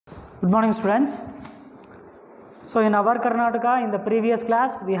Good morning, students. So in our Karnataka, in the previous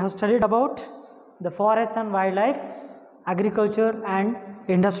class, we have studied about the forests and wildlife, agriculture and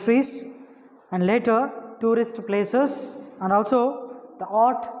industries, and later tourist places, and also the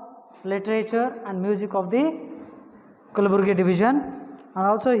art, literature and music of the Kalaburgi division, and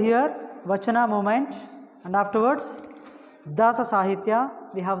also here Vachana movement, and afterwards Dasa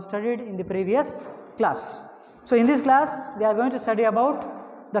Sahitya we have studied in the previous class. So in this class, we are going to study about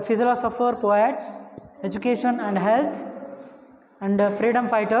the philosopher, poets, education and health, and freedom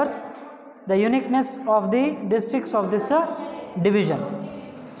fighters, the uniqueness of the districts of this division.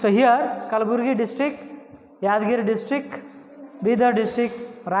 So here Kalaburgi district, Yadgiri district, Bidar district,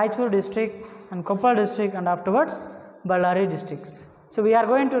 Raichur district and Koppal district, and afterwards Ballari districts. So we are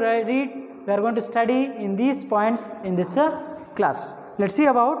going to we are going to study in these points in this class. Let's see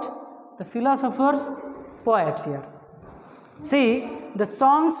about the philosophers, poets here. See, the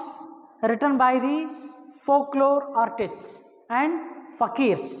songs written by the folklore artists and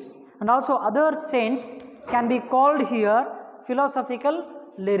fakirs and also other saints can be called here philosophical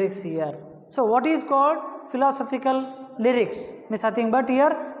lyrics here. So what is called philosophical lyrics? Means nothing but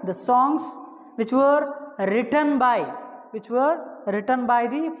here the songs which were written by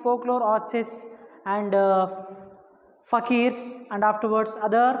the folklore artists and fakirs and afterwards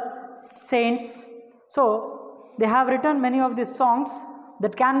other saints. So they have written many of these songs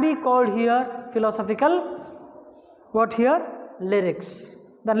that can be called here philosophical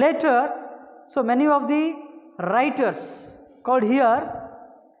lyrics. Then later, so many of the writers called here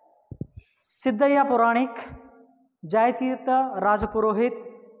Siddhaya Puranik, Jayatirtha Rajapurohit,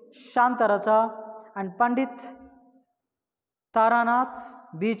 Shantaraja and Pandit Taranath,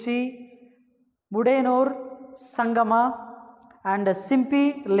 Bichi, Mudenur Sangama and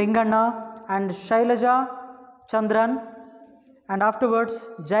Simpi Lingana and Shailaja Chandran, and afterwards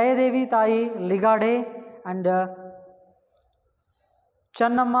Jayadevi Tai Ligade and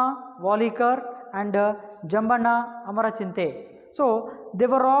Channamma Walikar and Jambana Amarachinte. So they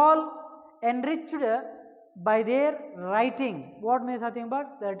were all enriched by their writing. What means nothing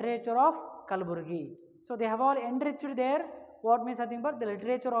but the literature of Kalaburgi. So they have all enriched their what means nothing but the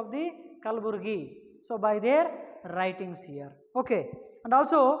literature of the Kalaburgi. So by their writings here. Okay. And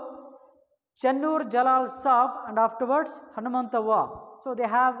also Chennur Jalal Saab and afterwards Hanumantava. So they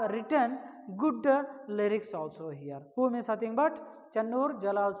have written good lyrics also here. Who means nothing but Chennur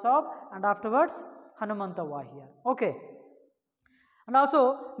Jalal Saab and afterwards Hanumantava here. Okay. And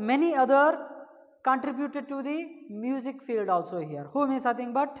also many other contributed to the music field also here. Who means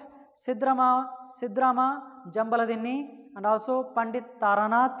nothing but Sidrama Jambaladini and also Pandit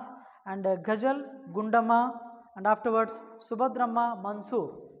Taranath and Ghazal Gundama and afterwards Subhadramma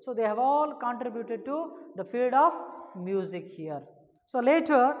Mansur. So they have all contributed to the field of music here. So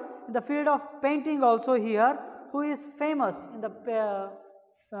later in the field of painting also here, who is famous in the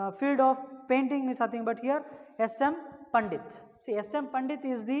field of painting is nothing but here S.M. Pandit. See, S.M. Pandit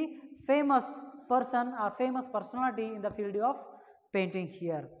is the famous person or famous personality in the field of painting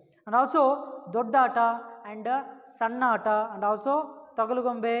here. And also Doddata and Sannata and also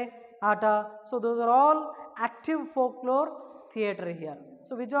Tagalugombe Ata. So those are all active folklore theatre here.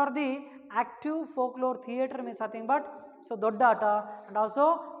 So which are the active folklore theatre means nothing but so Doddata and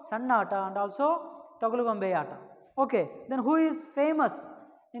also Sannata and also Tagalugombe Ata. Okay, then who is famous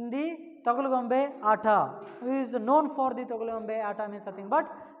in the Tagalugombe Ata? Who is known for the Tagalugombe Ata means nothing but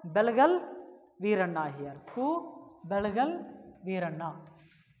Belgal Veeranna here. Who? Belgal Veeranna.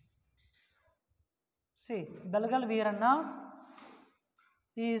 See, Belgal Veeranna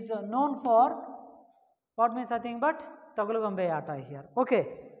is known for what means nothing but Tagalugombe Ata here. Okay.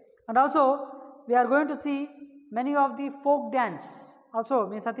 And also we are going to see many of the folk dance also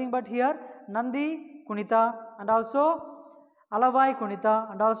means nothing but here Nandi Kunita and also Alabai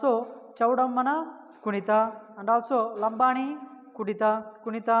Kunita and also Chaudammana Kunita and also Lambani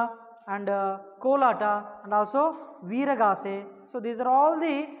Kunita and Kolata and also Veeragase. So these are all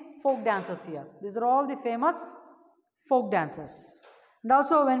the folk dances here. These are all the famous folk dances. And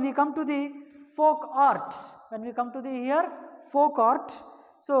also when we come to the folk art, folk art,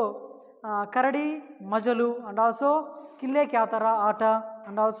 so Karadi Majalu and also Kille Kyatara Ata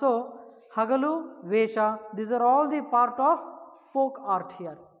and also Hagalu Vesha, these are all the part of folk art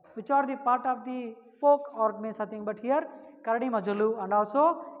here. Which are the part of the folk art means nothing but here Karadi Majalu and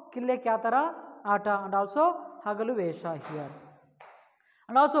also Kille Kyatara Ata and also Hagalu Vesha here.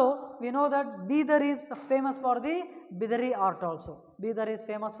 And also we know that Bidar is famous for the Bidari art also. Bidar is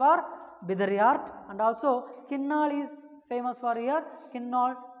famous for Bidari art and also Kinnal is famous for here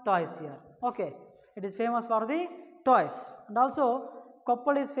Kinnal toys here. Okay, it is famous for the toys. And also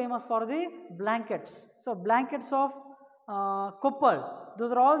Koppal is famous for the blankets. So blankets of Koppal,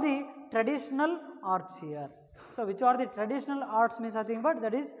 those are all the traditional arts here. So which are the traditional arts means nothing but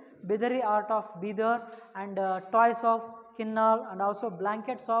that is Bidari art of Bidar and toys of Kinnal and also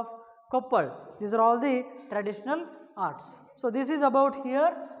blankets of Koppal. These are all the traditional arts. So this is about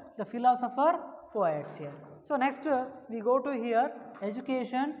here the philosopher poets here. So next we go to here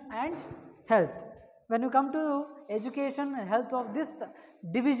education and health. When you come to education and health of this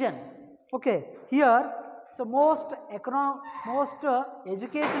division, okay, here so most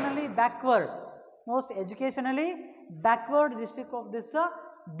educationally backward district of this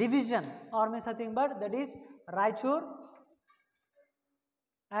division or means nothing but that is Raichur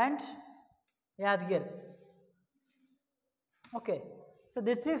and Yadgir. Okay, so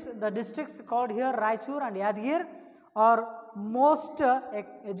the districts called here Raichur and Yadgir are most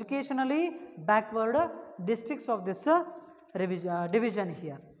educationally backward districts of this division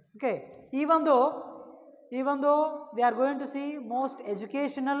here. Okay, even though we are going to see most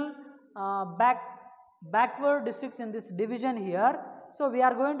educational backward districts in this division here, so we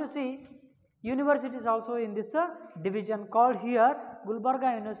are going to see universities also in this division called here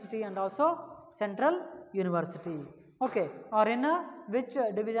Gulbarga University and also Central University. Okay, or in which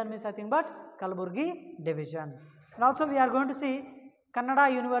division means nothing but Kalaburgi division. And also we are going to see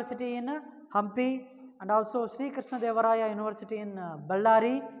Kannada University in Hampi and also Sri Krishna Devaraya University in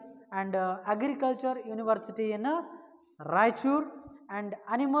Ballari and Agriculture University in Raichur and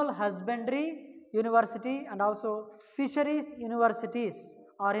Animal Husbandry University and also Fisheries Universities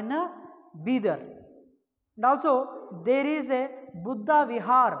are in Bidar. And also there is a Buddha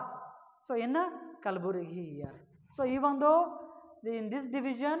Vihar, so in Kalaburgi here. So even though in this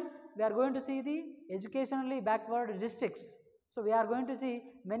division we are going to see the educationally backward districts, so we are going to see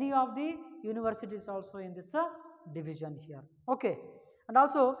many of the universities also in this division here. Okay, and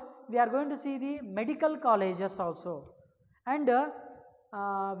also we are going to see the medical colleges also, and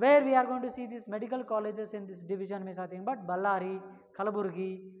where we are going to see these medical colleges in this division means nothing but Ballari,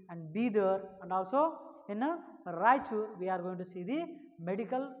 Kalaburgi and Bidar, and also in Raichur we are going to see the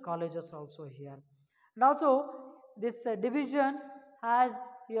medical colleges also here. And also this division has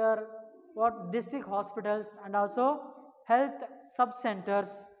here what district hospitals and also health sub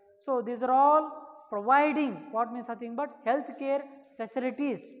centers. So these are all providing what means nothing but healthcare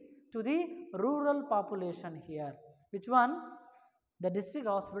facilities to the rural population here. Which one? The district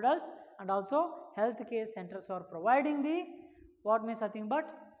hospitals and also health care centers are providing the what means nothing but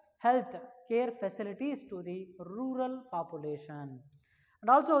health care facilities to the rural population. And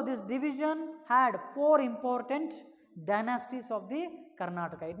also this division had 4 important dynasties of the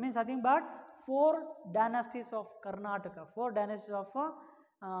Karnataka. It means nothing but 4 dynasties of Karnataka. 4 dynasties of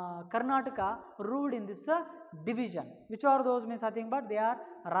Karnataka ruled in this division. Which are those means nothing but they are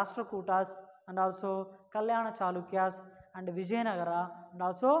Rashtrakutas and also Kalyana Chalukyas and Vijayanagara and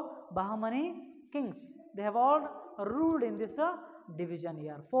also Bahamani kings. They have all ruled in this division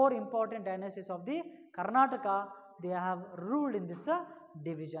here. 4 important dynasties of the Karnataka they have ruled in this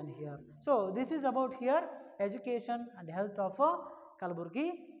division here. So this is about here education and health of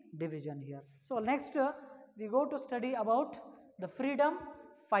Kalaburgi division here. So next we go to study about the freedom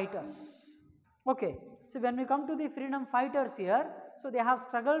fighters. Okay, so when we come to the freedom fighters here, so they have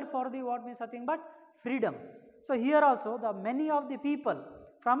struggled for the what means nothing but freedom. So here also the many of the people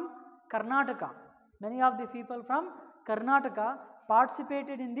from Karnataka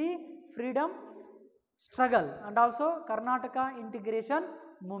participated in the freedom struggle and also Karnataka integration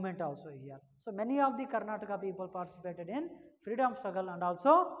movement also here. So many of the Karnataka people participated in freedom struggle and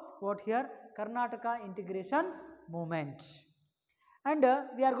also what here Karnataka integration movement. And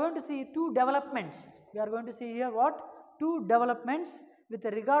we are going to see 2 developments. We are going to see here what 2 developments with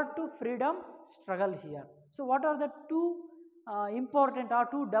regard to freedom struggle here. So what are the 2 important or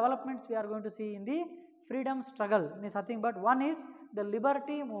 2 developments we are going to see in the freedom struggle? Means nothing but one is the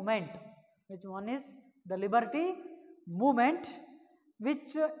liberty movement. Which one is the liberty movement,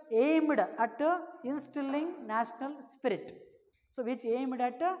 which aimed at instilling national spirit. So which aimed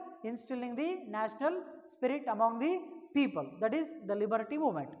at instilling the national spirit among the people, that is the liberty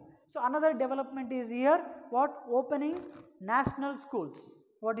movement. So another development is here what opening national schools.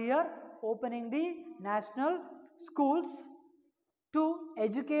 What here? Opening the national schools to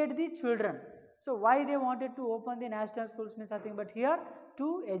educate the children. So why they wanted to open the national schools means nothing but here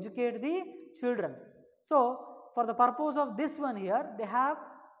to educate the children. So for the purpose of this one here they have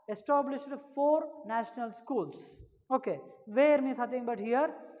established 4 national schools. Okay, where means nothing but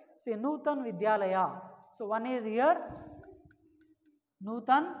here say Nutan Vidyalaya. So one is here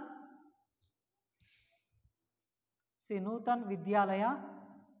Nutan See, Nutan Vidyalaya.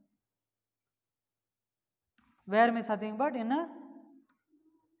 Where means nothing but in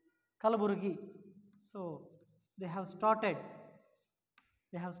Kalaburgi. So they have started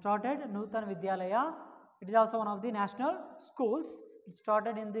Nutan Vidyalaya. It is also one of the national schools. It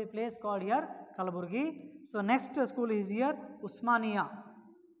started in the place called here Kalaburgi. So next school is here Usmania.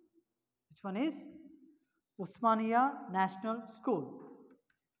 Which one is Usmania National School?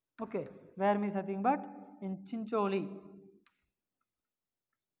 Okay, where means nothing but in Chincholi.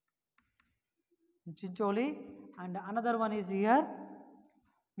 And another one is here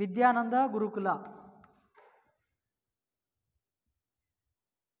Vidyananda Gurukula.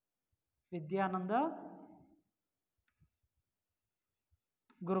 Vidyananda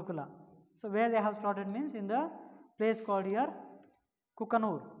Gurukula. So where they have started means in the place called here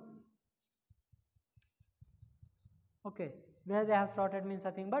Kukanur. Okay, where they have started means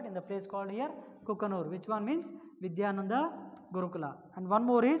nothing but in the place called here Kukanur. Which one means Vidyananda Gurukula. And one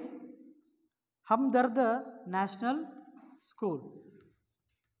more is Hamdard National School.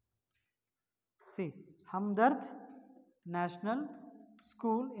 See, Hamdard National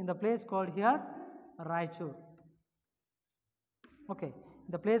School in the place called here Raichur. Okay,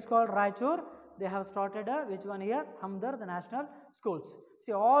 the place called Raichur, they have started which one here? Hamdard National Schools.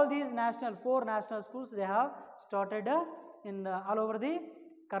 See, all these four national schools, they have started in all over the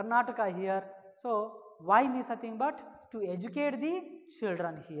Karnataka here. So, why means nothing but to educate the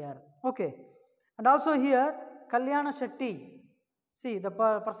children here. Okay, and also here Kalyana Shetty. See, the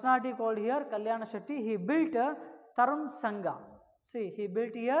personality called here Kalyana Shetty, he built Tarun Sangha. See, he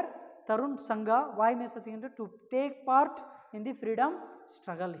built here Tarun Sangha. Why means nothing to take part in the freedom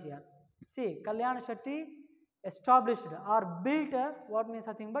struggle here. See, Kalyana Shetty established or built what means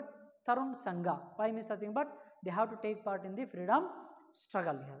nothing but Tarun Sangha. Why means nothing but they have to take part in the freedom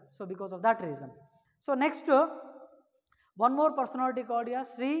struggle here. So, because of that reason. So, next one more personality called here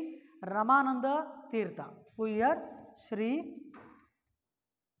Sri Ramananda Tirtha. Who here? Sri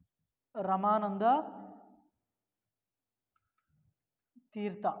Ramananda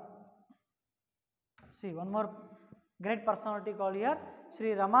Tirtha. See, one more great personality called here Sri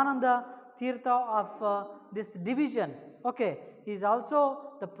Ramananda Tirtha of this division. Okay, he is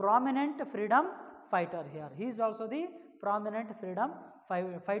also the prominent freedom fighter here. He is also the prominent freedom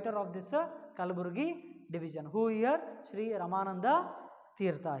fighter of this Kalaburgi division. Who here? Sri Ramananda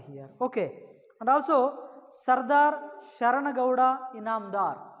Tirtha here. Okay, and also Sardar Sharanagowda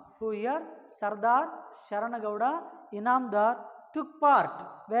Inamdar. Who here? Sardar Sharanagowda Inamdar took part.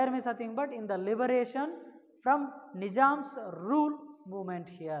 Where means nothing but in the liberation from Nizam's rule movement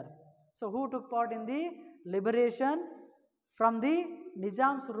here. So, who took part in the liberation from the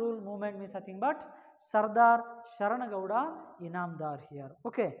Nizam's rule movement means nothing but Sardar Sharanagowda Inamdar here.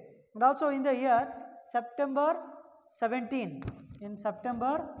 Okay, and also in the year September 17, in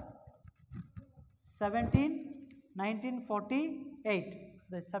September 17, 1948,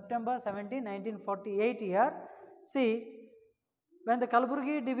 the September 17, 1948 year, see, when the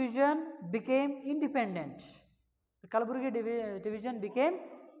Kalaburgi division became independent, the Kalaburgi division became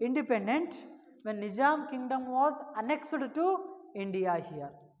independent when Nizam kingdom was annexed to India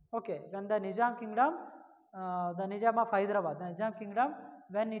here. Okay, when the Nizam kingdom, the Nizam of Hyderabad, the Nizam kingdom,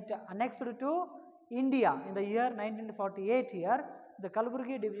 when it annexed to India in the year 1948 here, the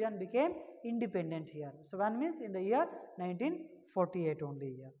Kalaburgi division became independent here. So, when means in the year 1948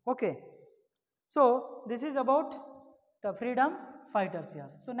 only here. Okay, so this is about the freedom fighters here.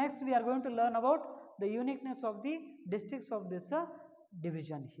 So, next we are going to learn about the uniqueness of the districts of this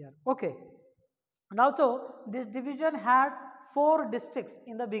division here. Okay, and also this division had 4 districts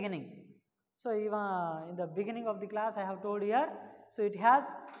in the beginning. So, even in the beginning of the class I have told here, so it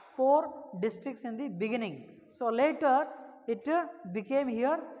has 4 districts in the beginning. So, later it became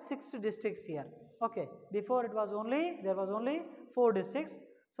here 6 districts here. Okay, before it was there was only 4 districts.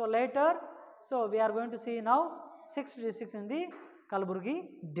 So, later, so we are going to see now 6 districts in the Kalaburgi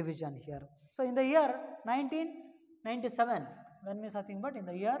division here. So, in the year 1997, when means nothing but in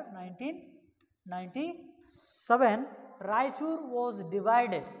the year 1997, Raichur was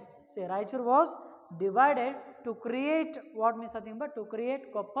divided. Say, Raichur was divided to create what means nothing but to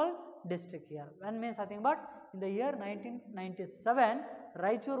create Koppal district here. When means nothing but in the year 1997,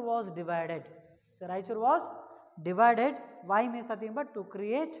 Raichur was divided. So, Raichur was divided. Why means nothing but to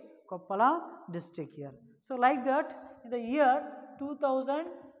create Koppala district here. So, like that in the year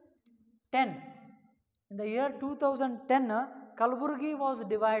 2010, in the year 2010, Kalaburgi was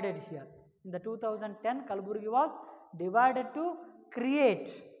divided here. In the 2010, Kalaburgi was divided to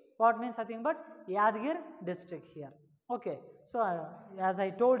create what means nothing but Yadgir district here. Okay, so as I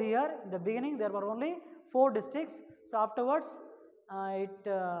told here in the beginning, there were only 4 districts. So afterwards, it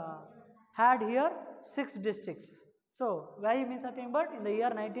had here 6 districts. So why means nothing but in the year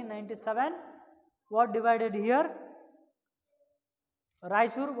 1997, what divided here?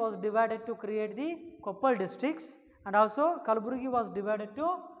 Raichur was divided to create the Koppal districts, and also Kalaburgi was divided to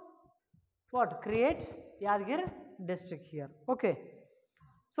what? Create Yadgir district here. Okay.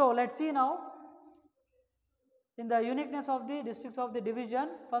 So let's see now in the uniqueness of the districts of the division.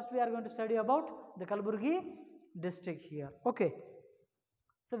 First we are going to study about the Kalaburgi district here. Okay.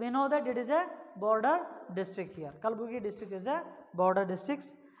 So we know that it is a border district here. Kalaburgi district is a border district,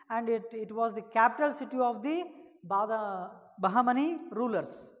 and it was the capital city of the Bahmani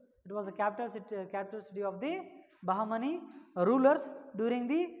rulers. It was the capital city of the Bahmani rulers during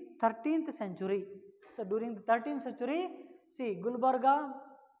the 13th century. So during the 13th century, see, Gulbarga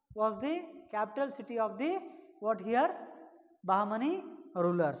was the capital city of the what here? Bahmani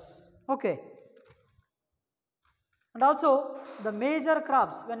rulers. Okay. And also the major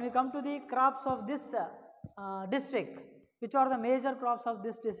crops, when we come to the crops of this district, which are the major crops of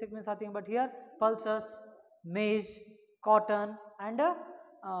this district means nothing but here pulses, maize, cotton and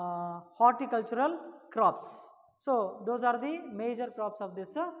horticultural crops. So those are the major crops of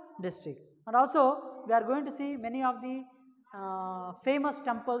this district. And also we are going to see many of the famous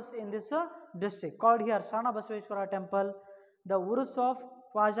temples in this district, called here Shana Basveshwara temple, the Urus of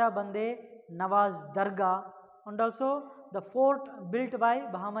Khwaja Bande Nawaz Dargah, and also the fort built by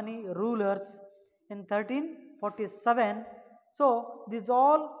Bahmani rulers in 1347. So these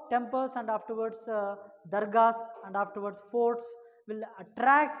all temples and afterwards dargahs and afterwards forts will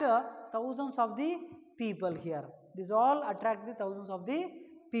attract thousands of the people here. These all attract the thousands of the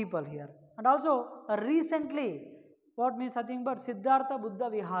people here. And also recently, what means nothing but Siddhartha Buddha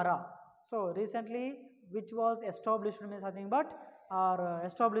Vihara. So recently, which was established means nothing but, or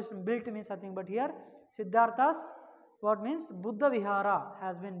established built means nothing but here Siddhartha's what means Buddha Vihara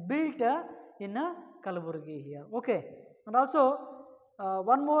has been built in Kalaburgi here. Okay. And also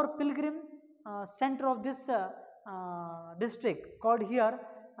one more pilgrim center of this district called here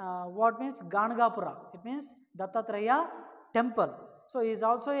what means Ganagapura. It means Dattatreya temple. So it is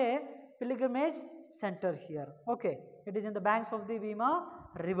also a pilgrimage center here. Okay. It is in the banks of the Bhima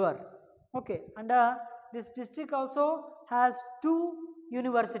river. Okay. And this district also has 2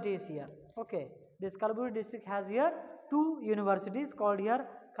 universities here. Okay. This Kalaburgi district has here 2 universities called here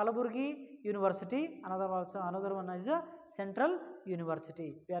Kalaburgi University, another one is a Central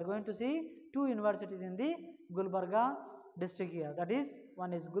University. We are going to see 2 universities in the Gulbarga district here. That is,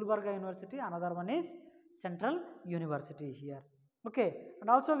 one is Gulbarga University, another one is Central University here. Okay. And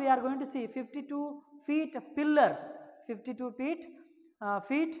also we are going to see 52 feet pillar, 52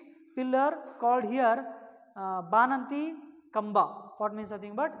 feet pillar called here Bananti Kamba. What means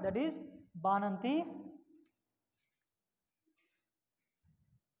nothing but that is Bananti.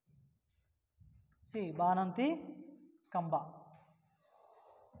 See, Bananti Kamba.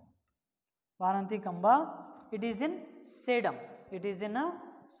 Bananti Kamba. It is in Sedam. It is in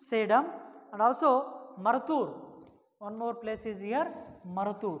Sedam. And also Marathur. One more place is here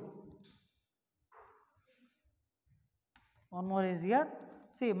Marathur. One more is here.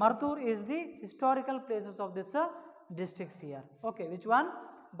 See, Marathur is the historical places of this districts here. Okay, which one?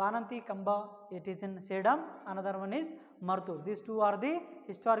 Bananti Kamba, it is in Sedam. Another one is Marathur. These 2 are the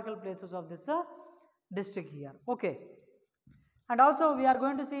historical places of this district here. Okay. And also we are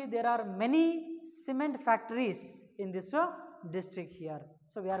going to see there are many cement factories in this district here.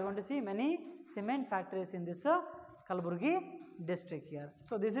 So we are going to see many cement factories in this Kalaburgi district here.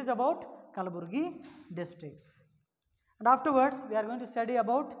 So this is about Kalaburgi districts. And afterwards we are going to study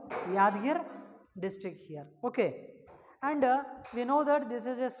about Yadgir district here. Okay. And we know that this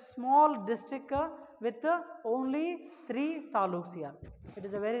is a small district with only 3 taluks here. It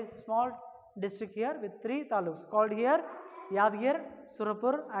is a very small district here with 3 taluks called here Yadgir,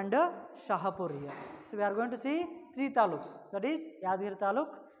 Surapur and Shahapur here. So we are going to see 3 taluks, that is Yadgir taluk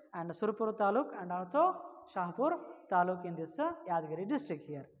and Surapur taluk and also Shahapur taluk in this Yadgiri district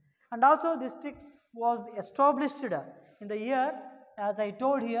here. And also district was established in the year, as I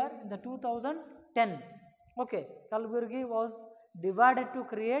told here, in the 2010. Okay, Kalaburgi was divided to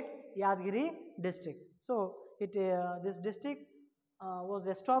create Yadgiri district. So this district was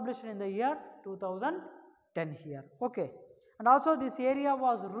established in the year 2010 here. Okay. And also this area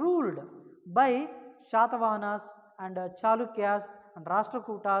was ruled by Shatavahanas and Chalukyas and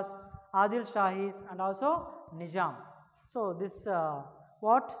Rashtrakutas, Adil Shahis and also Nizam. So this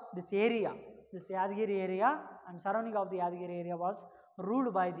this area, this Yadgiri area and surrounding of the Yadgiri area was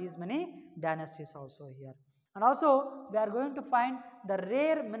ruled by these many dynasties also here. And also we are going to find the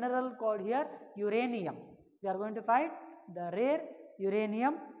rare mineral called here uranium. We are going to find the rare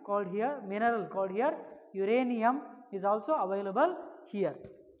uranium called here, mineral called here uranium is also available here.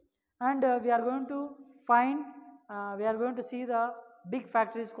 And we are going to find, we are going to see the big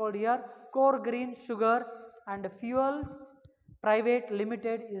factories called here Core Green Sugar and Fuels Private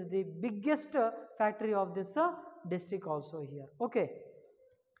Limited is the biggest factory of this district also here. Okay.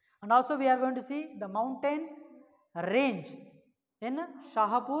 And also we are going to see the mountain range in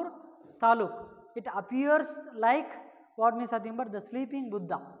Shahapur Taluk. It appears like what means nothing but the sleeping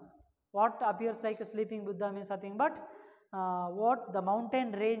Buddha. What appears like a sleeping Buddha means nothing but what the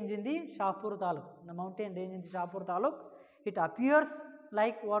mountain range in the Shahapur Taluk. The mountain range in the Shahapur Taluk, it appears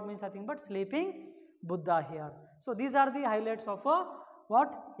like what means nothing but sleeping Buddha here. So these are the highlights of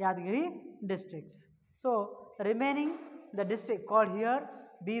what Yadgiri districts. So remaining the district called here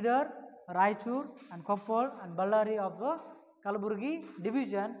Bidar, Raichur and Koppal and Ballari of the Kalaburgi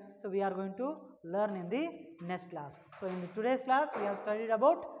division. So we are going to learn in the next class. So in today's class we have studied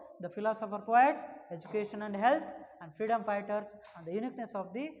about the philosopher poets, education and health and freedom fighters and the uniqueness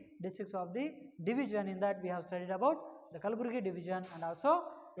of the districts of the division. In that we have studied about the Kalaburgi division and also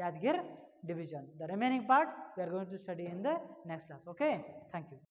Yadgir division. The remaining part we are going to study in the next class. Okay, thank you.